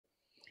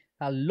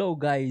Hello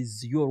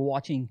guys, you're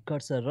watching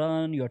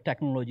CursorRun, your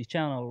technology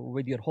channel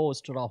with your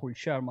host Rahul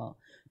Sharma.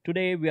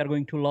 Today we are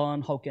going to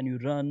learn how can you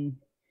run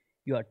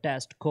your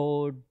test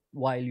code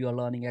while you are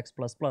learning X++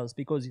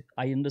 because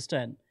I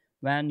understand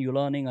when you're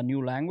learning a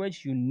new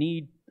language you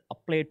need a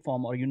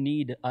platform or you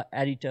need an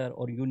editor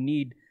or you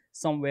need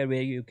somewhere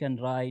where you can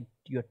write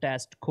your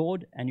test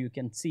code and you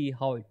can see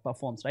how it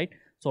performs, right?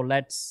 So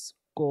let's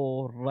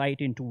go right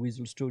into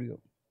Visual Studio.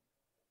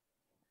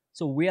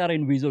 So we are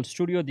in Visual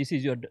Studio. This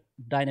is your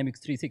Dynamics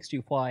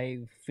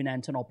 365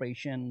 finance and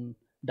operation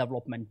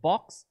development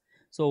box.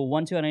 So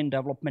once you're in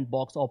development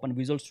box, open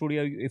Visual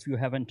Studio. If you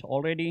haven't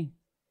already,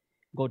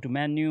 go to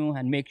menu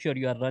and make sure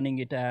you are running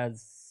it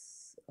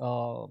as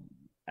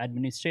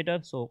administrator.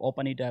 So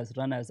open it as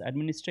run as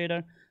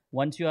administrator.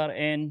 Once you are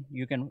in,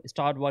 you can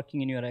start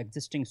working in your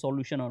existing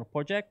solution or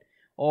project,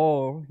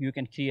 or you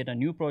can create a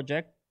new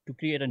project. To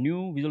create a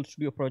new Visual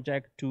Studio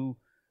project to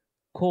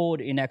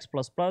code in X++,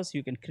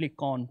 you can click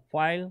on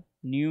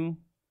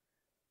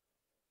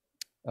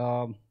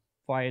um,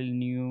 file,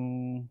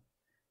 new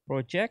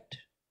project,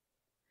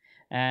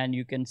 and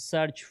you can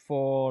search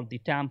for the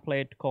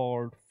template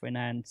called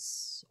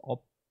finance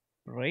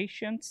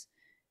operations.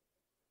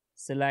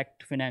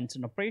 Select finance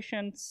and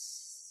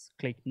operations,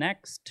 click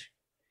next,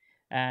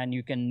 and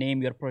you can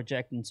name your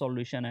project and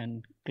solution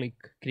and click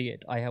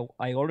create. I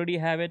already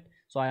have it,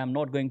 so I am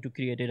not going to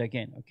create it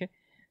again. Okay,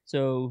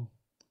 so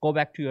go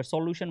back to your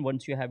solution.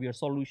 Once you have your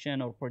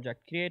solution or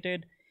project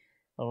created,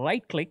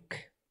 right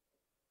click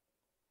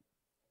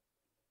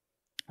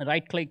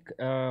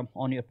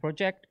on your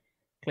project,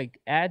 click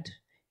add.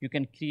 You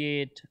can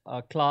create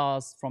a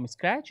class from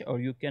scratch, or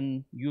you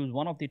can use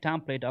one of the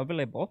template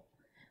available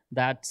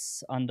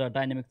that's under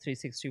Dynamics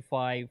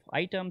 365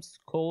 items,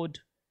 code,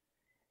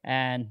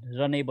 and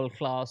runnable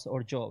class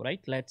or job,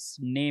 right? Let's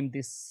name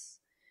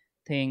this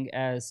thing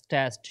as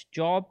test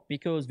job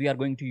because we are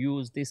going to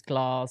use this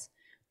class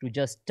to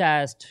just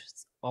test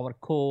our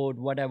code,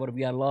 whatever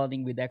we are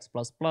learning with X++,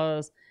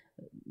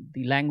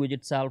 the language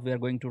itself, we are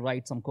going to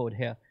write some code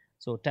here.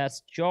 So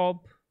test job,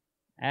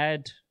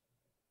 add,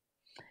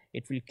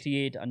 it will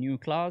create a new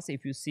class.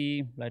 If you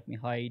see, let me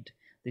hide,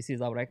 this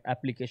is our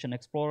application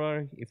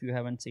explorer if you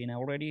haven't seen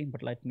already,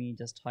 but let me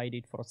just hide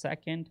it for a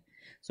second.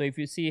 So if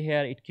you see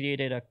here, it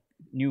created a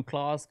new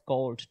class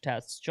called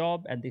test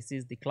job, and this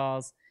is the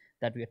class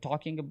that we are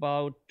talking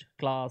about,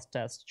 class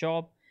test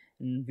job.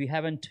 And we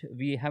haven't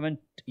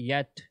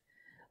yet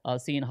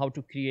seen how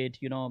to create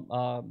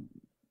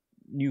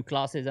new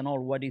classes and all.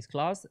 What is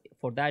class?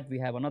 For that we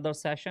have another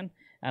session,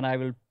 and I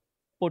will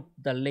put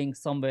the link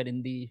somewhere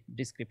in the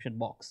description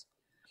box.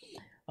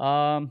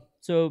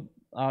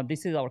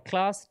 This is our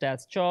class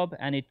test job,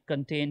 and it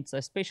contains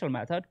a special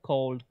method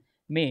called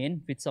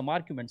main with some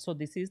arguments. So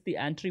this is the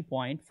entry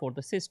point for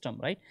the system,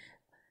 right?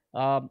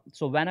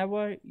 So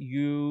whenever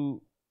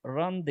you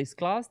run this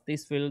class,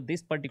 this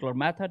particular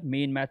method,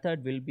 main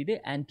method, will be the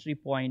entry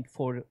point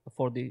for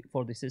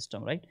the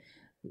system, right?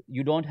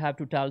 You don't have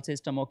to tell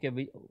system,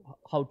 okay,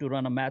 how to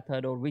run a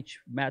method or which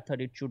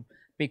method it should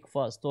pick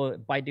first. So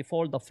by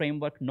default, the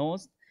framework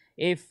knows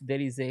if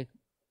there is a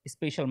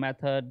special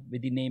method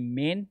with the name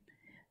main,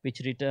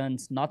 which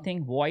returns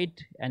nothing, void,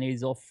 and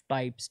is of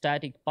type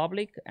static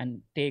public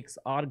and takes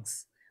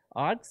args,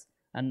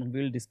 and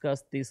we'll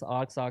discuss this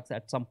args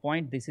at some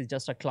point. This is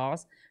just a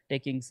class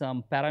taking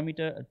some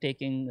parameter,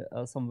 taking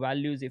some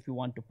values if you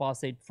want to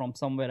pass it from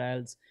somewhere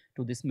else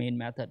to this main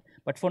method.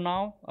 But for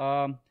now,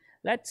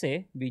 let's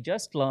say we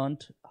just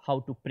learned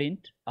how to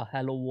print a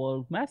hello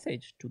world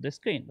message to the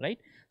screen, right?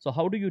 So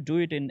how do you do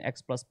it in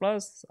X++?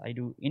 I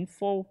do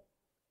info.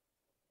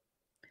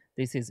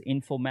 This is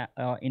info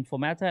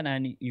method,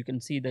 and you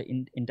can see the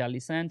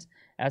IntelliSense.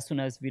 As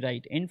soon as we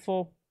write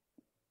info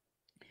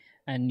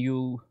and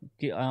you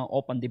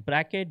open the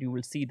bracket, you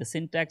will see the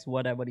syntax,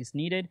 whatever is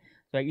needed.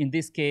 So in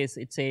this case,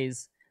 it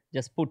says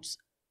just puts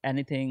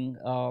anything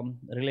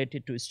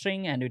related to a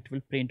string, and it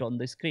will print on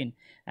the screen.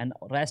 And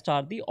rest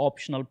are the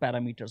optional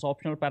parameters.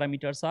 Optional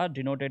parameters are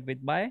denoted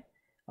by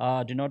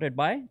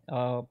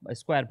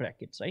square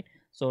brackets, right?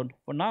 So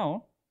for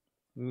now,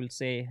 we will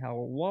say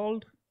hello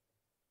world,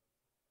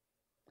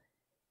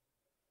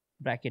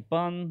 bracket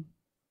bun,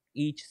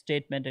 each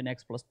statement in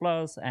X++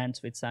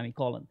 ends with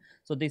semicolon.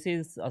 So this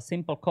is a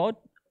simple code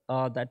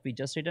that we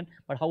just written,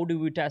 but how do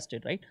we test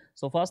it, right?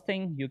 So first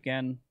thing, you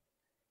can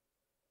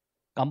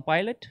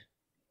compile it.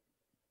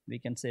 We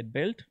can say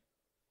build.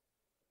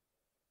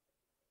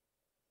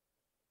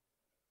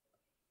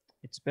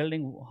 It's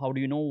building. How do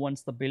you know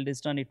once the build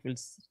is done? It will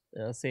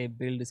say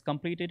build is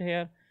completed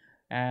here,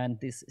 and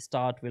this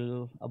start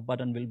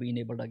button will be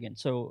enabled again.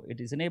 So it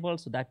is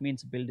enabled, so that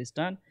means build is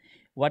done.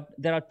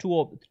 There are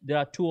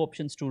two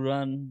options to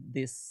run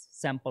this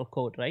sample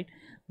code, right?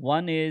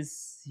 One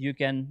is you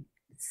can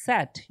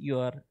set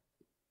your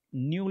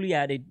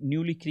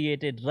newly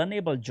created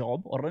runnable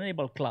job or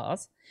runnable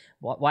class.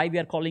 Why we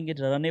are calling it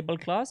a runnable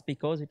class?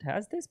 Because it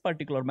has this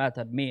particular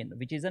method main,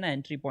 which is an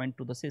entry point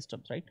to the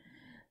systems, right?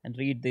 And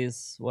read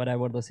this,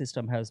 whatever the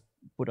system has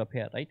put up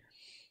here, right?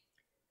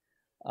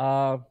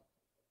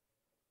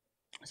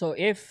 So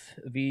if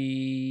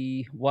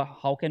we,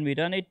 how can we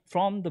run it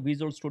from the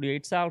Visual Studio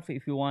itself?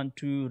 If you want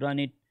to run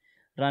it,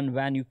 run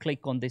when you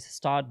click on this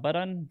start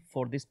button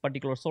for this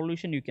particular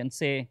solution, you can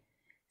say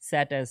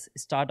set as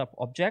startup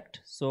object.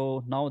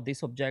 So now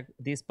this object,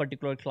 this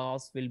particular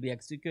class will be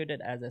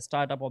executed as a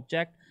startup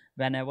object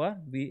whenever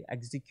we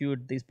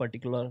execute this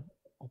particular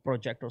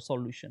project or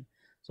solution.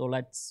 So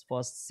let's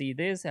first see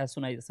this. As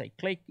soon as I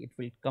click, it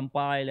will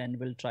compile and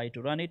will try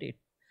to run it. It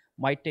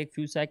might take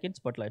few seconds,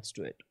 but let's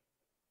do it.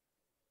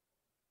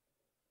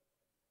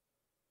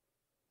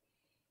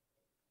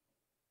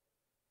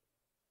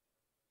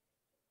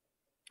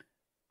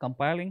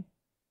 Compiling.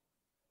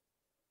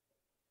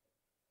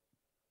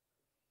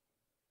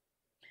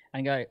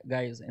 And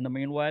guys, in the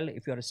meanwhile,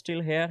 if you are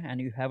still here and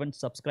you haven't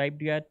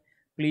subscribed yet,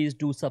 please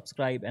do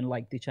subscribe and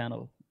like the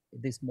channel.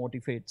 This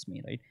motivates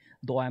me, right?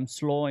 Though I'm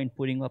slow in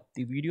putting up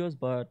the videos,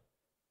 but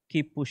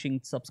keep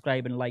pushing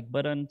subscribe and like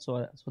button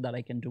so that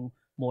I can do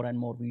more and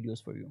more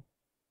videos for you.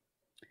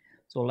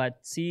 So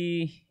let's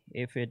see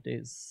if it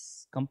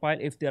is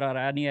compiled. If there are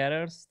any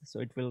errors,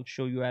 so it will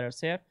show you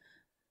errors here,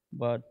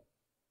 but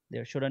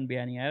there shouldn't be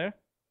any error.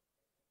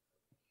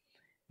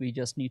 We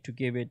just need to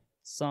give it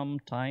some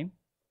time,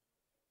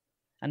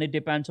 and it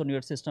depends on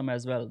your system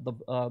as well,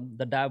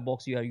 the dev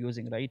box you are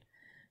using, right?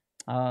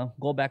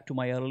 Go back to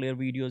my earlier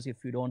videos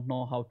if you don't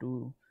know how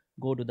to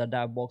go to the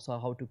dev box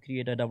or how to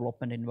create a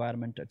development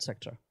environment,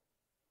 etc.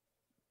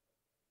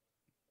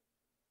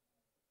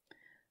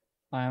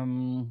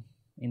 I'm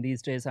in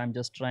these days I'm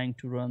just trying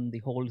to run the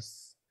whole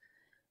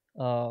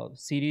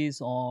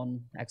series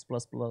on X++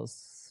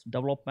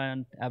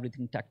 development,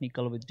 everything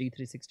technical with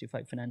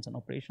D365 finance and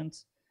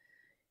operations.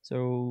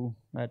 So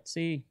let's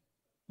see,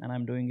 and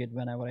I'm doing it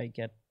whenever I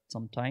get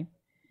some time.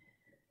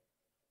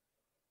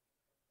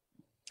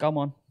 Come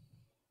on,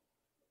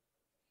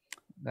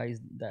 guys,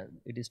 that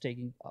it is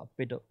taking a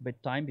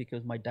bit time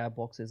because my dev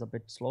box is a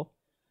bit slow,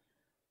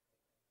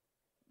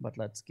 but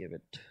let's give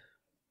it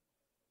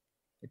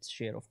its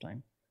share of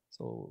time.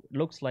 So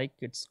looks like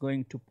it's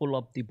going to pull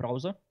up the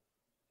browser.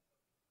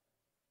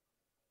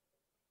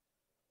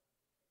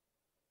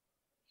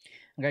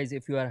 Guys,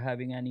 if you are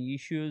having any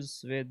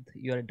issues with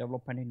your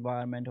development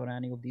environment or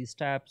any of these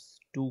tabs,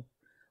 do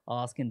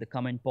ask in the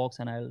comment box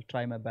and I'll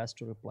try my best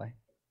to reply.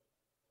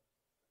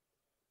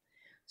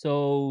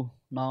 So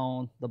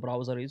now the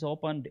browser is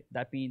opened.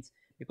 That means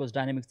because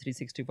Dynamics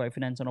 365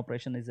 Finance and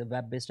Operation is a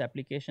web-based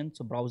application,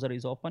 so browser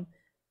is open.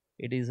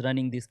 It is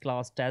running this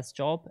class test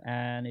job,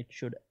 and it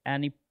should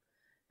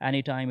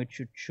anytime it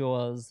should show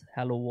us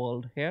hello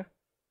world here.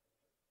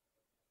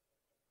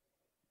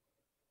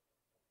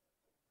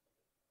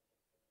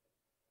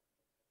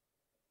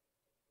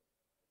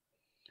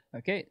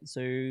 Okay,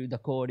 so the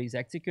code is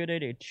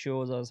executed. It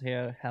shows us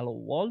here hello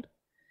world,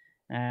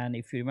 and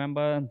if you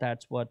remember,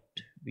 that's what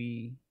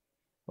we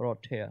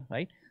wrote here,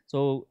 right?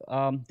 So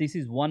this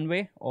is one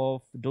way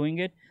of doing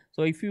it.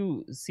 So if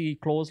you see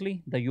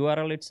closely the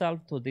URL itself,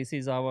 so this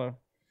is our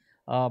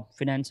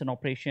finance and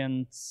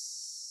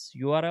operations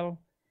URL.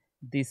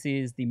 This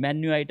is the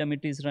menu item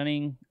it is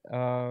running.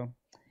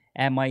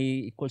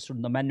 MI equals to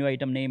the menu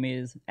item name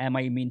is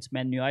MI means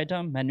menu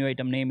item. Menu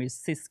item name is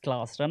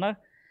SysClassRunner.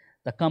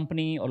 The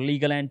company or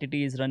legal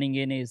entity is running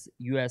in is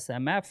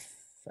USMF,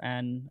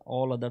 and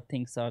all other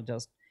things are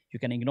just, you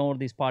can ignore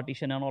this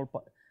partition and all.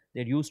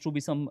 There used to be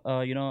some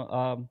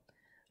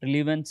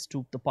relevance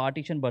to the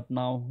partition, but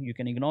now you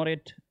can ignore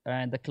it.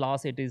 And the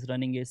class it is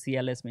running is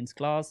CLS means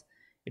class.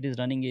 It is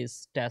running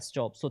is test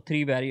job. So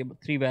three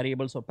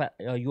variables or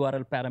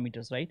URL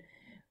parameters, right?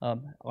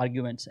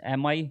 Arguments: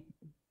 MI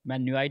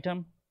menu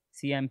item,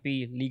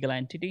 CMP legal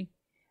entity,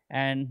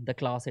 and the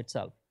class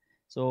itself.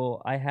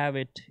 So I have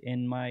it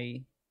in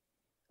my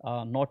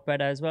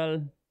notepad as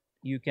well.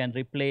 You can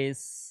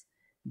replace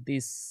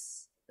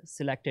this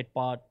selected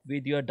part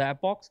with your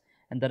div box,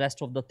 and the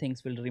rest of the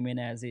things will remain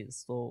as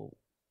is. So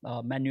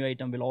menu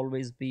item will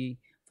always be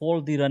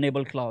for the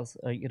runnable class,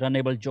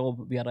 runnable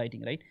job we are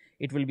writing, right?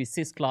 It will be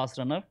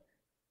SysClassRunner,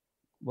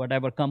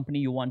 whatever company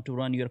you want to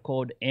run your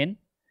code in,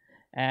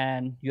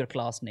 and your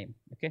class name.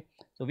 Okay,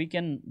 so we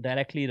can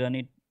directly run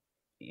it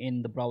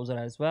in the browser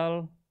as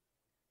well.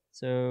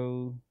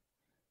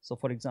 So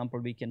for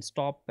example, we can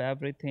stop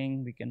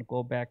everything. We can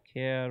go back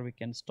here. We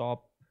can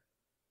stop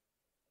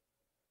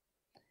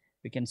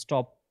the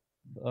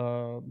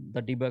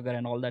debugger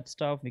and all that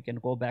stuff. We can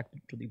go back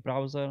to the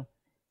browser,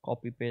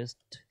 copy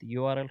paste the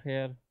URL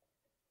here,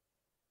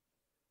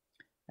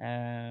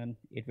 and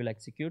it will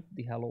execute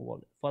the hello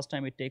world. First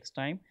time it takes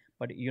time,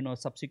 but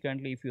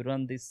subsequently if you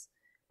run this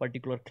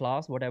particular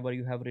class, whatever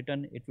you have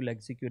written, it will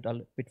execute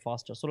a bit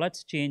faster. So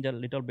let's change a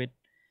little bit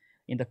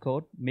in the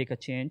code, make a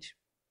change.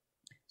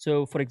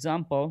 So for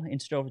example,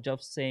 instead of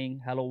just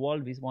saying hello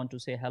world, we want to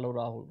say hello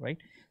Rahul, right?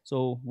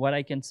 So what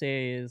I can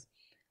say is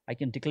I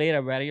can declare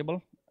a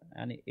variable,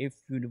 and if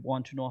you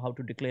want to know how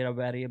to declare a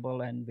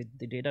variable and with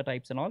the data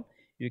types and all,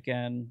 you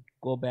can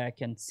go back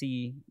and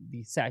see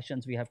the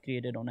sessions we have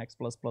created on X++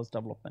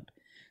 development.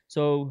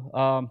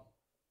 So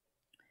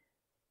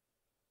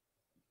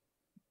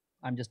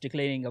I'm just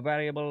declaring a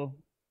variable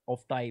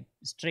of type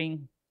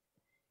string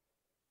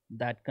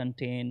that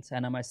contains,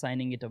 and I'm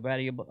assigning it a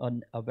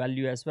variable, a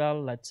value as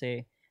well. Let's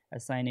say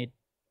assign it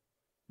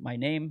my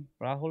name,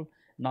 Rahul.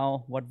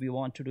 Now what we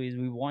want to do is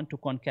we want to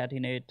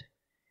concatenate.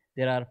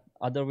 There are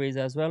other ways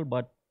as well,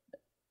 but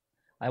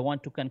I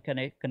want to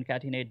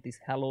concatenate this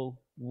hello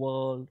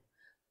world,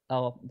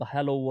 the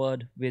hello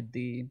word with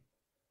the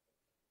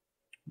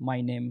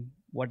my name,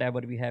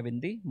 whatever we have in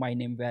the my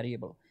name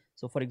variable.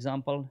 So for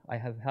example, I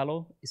have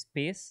hello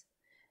space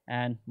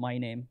and my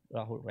name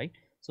Rahul, right?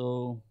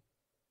 So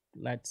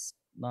let's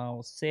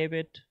now save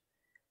it.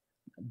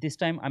 This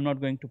time I'm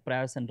not going to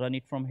press and run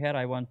it from here.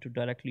 I want to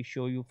directly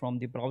show you from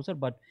the browser,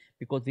 but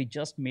because we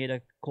just made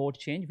a code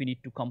change, we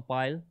need to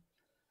compile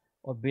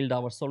or build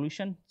our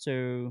solution.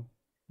 So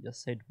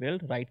just hit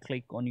build, right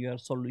click on your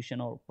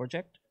solution or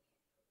project,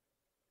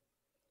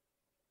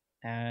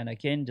 and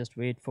again just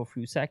wait for a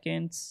few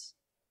seconds.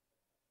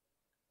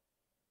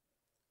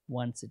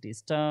 Once it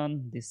is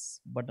done, this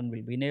button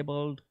will be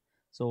enabled.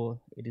 So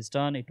it is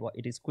done.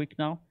 It is quick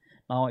now.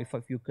 Now if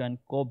you can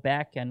go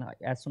back, and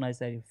as soon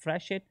as I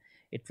refresh it,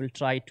 it will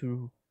try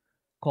to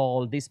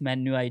call this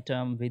menu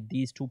item with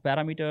these two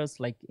parameters,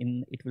 like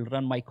it will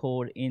run my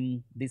code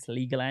in this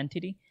legal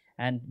entity,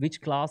 and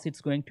which class it's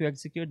going to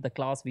execute, the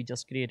class we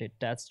just created,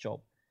 test job.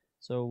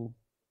 So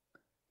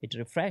it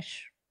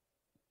refresh,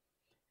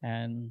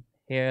 and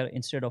here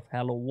instead of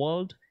hello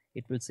world,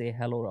 it will say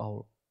hello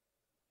Rahul.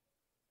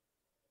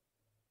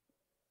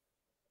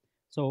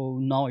 So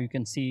now you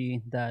can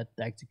see that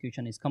the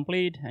execution is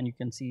complete, and you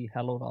can see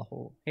hello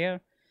Rahul here.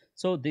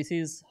 So this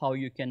is how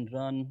you can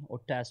run or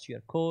test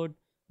your code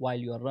while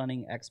you are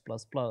running X++.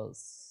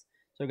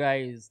 So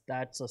guys,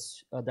 that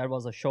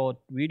was a short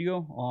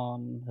video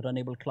on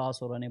Runnable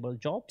Class or Runnable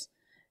Jobs,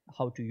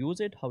 how to use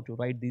it, how to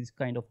write these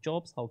kind of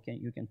jobs, how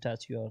you can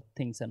test your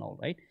things and all,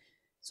 right?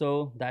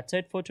 So that's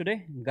it for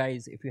today.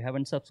 Guys, if you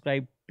haven't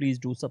subscribed, please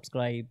do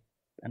subscribe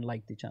and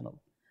like the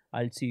channel.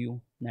 I'll see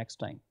you next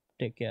time.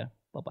 Take care.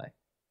 Bye-bye.